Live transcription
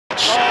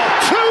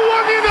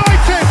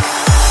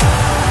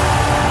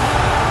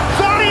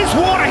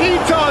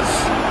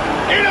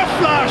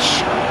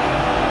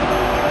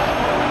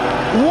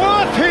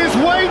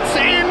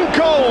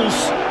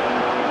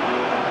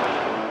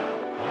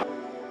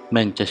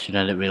Manchester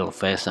United will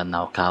face a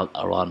knockout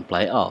round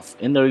playoff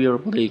in the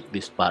Europa League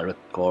despite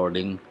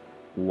recording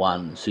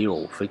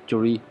 1-0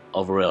 victory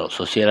over Real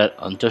Sociedad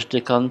on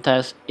Thursday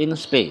contest in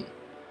Spain.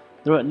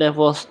 The Red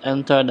Devils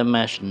enter the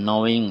match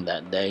knowing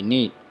that they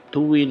need to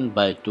win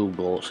by 2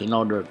 goals in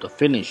order to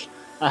finish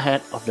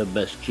ahead of the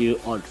Basque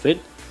outfit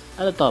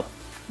at the top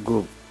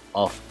group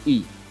of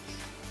E.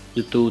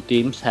 The two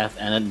teams have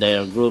ended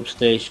their group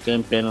stage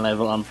campaign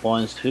level on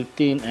points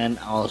 15 and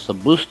also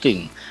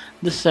boosting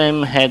the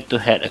same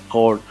head-to-head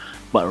record,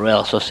 but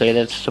Real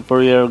Sociedad's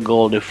superior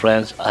goal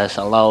difference has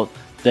allowed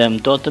them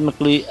to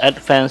ultimately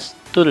advance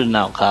to the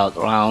knockout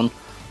round,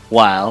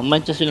 while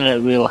Manchester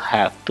United will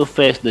have to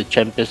face the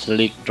Champions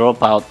League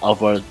dropout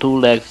over 2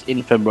 legs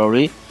in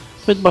February,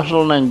 with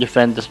Barcelona and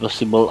Juventus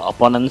possible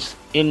opponents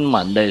in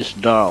Monday's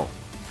draw.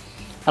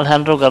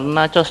 Alejandro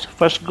Garnacho's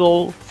first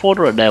goal for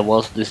the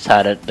Devils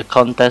decided the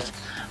contest,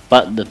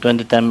 but the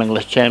 2010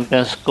 English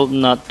champions could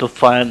not to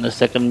find a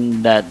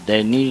second that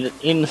they needed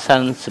in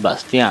San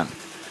Sebastian.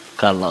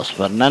 Carlos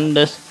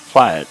Fernandes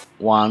fired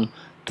one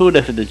to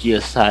defeat the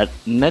GS side,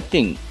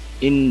 netting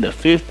in the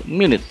 5th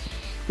minute,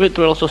 with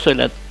Real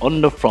Sociedad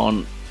on the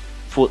front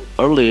foot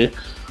early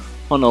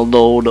on,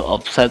 although the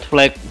offside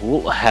flag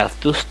would have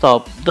to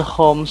stop the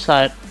home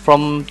side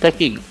from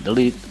taking the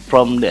lead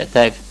from the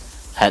attack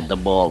had the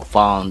ball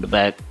found the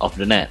back of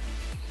the net.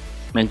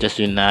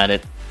 Manchester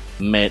United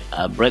made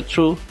a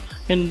breakthrough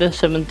in the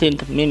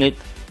 17th minute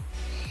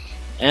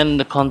and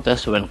the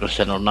contest when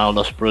Cristiano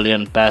Ronaldo's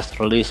brilliant pass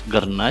released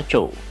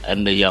Garnacho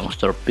and the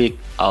youngster picked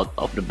out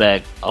of the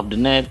back of the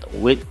net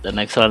with an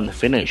excellent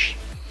finish.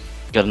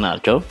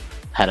 Garnacho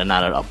had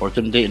another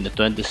opportunity in the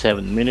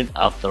 27th minute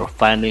after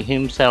finding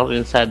himself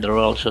inside the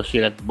Real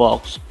Sociedad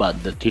box,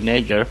 but the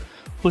teenager,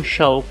 who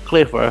showed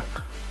clever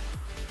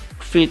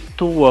feet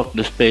to work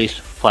the space,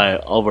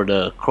 fired over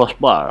the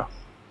crossbar.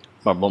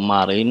 Purple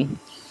Marine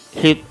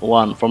hit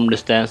one from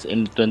distance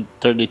in the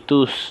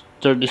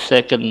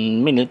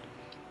 32nd minute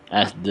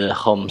as the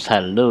home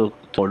side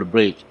looked for the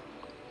break.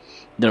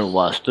 There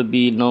was to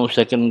be no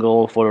second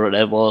goal for the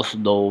Devils,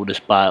 though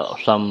despite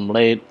some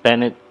late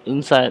panic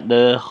inside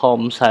the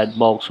home side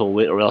box,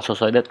 with Real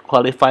Sociedad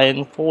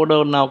qualifying for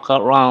the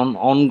knockout round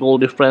on goal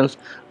difference,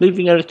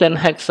 leaving Erik ten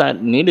Hag's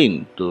side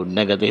needing to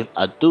negative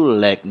a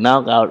 2-leg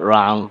knockout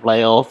round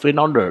playoff in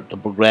order to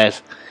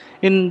progress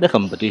in the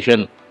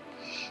competition.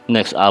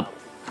 Next up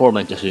for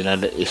Manchester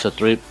United is a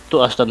trip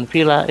to Aston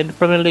Villa in the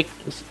Premier League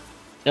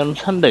on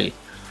Sunday,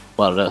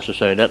 while Real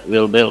Sociedad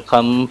will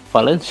welcome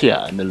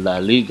Valencia in the La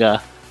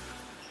Liga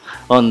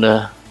on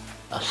the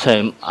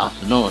same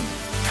afternoon.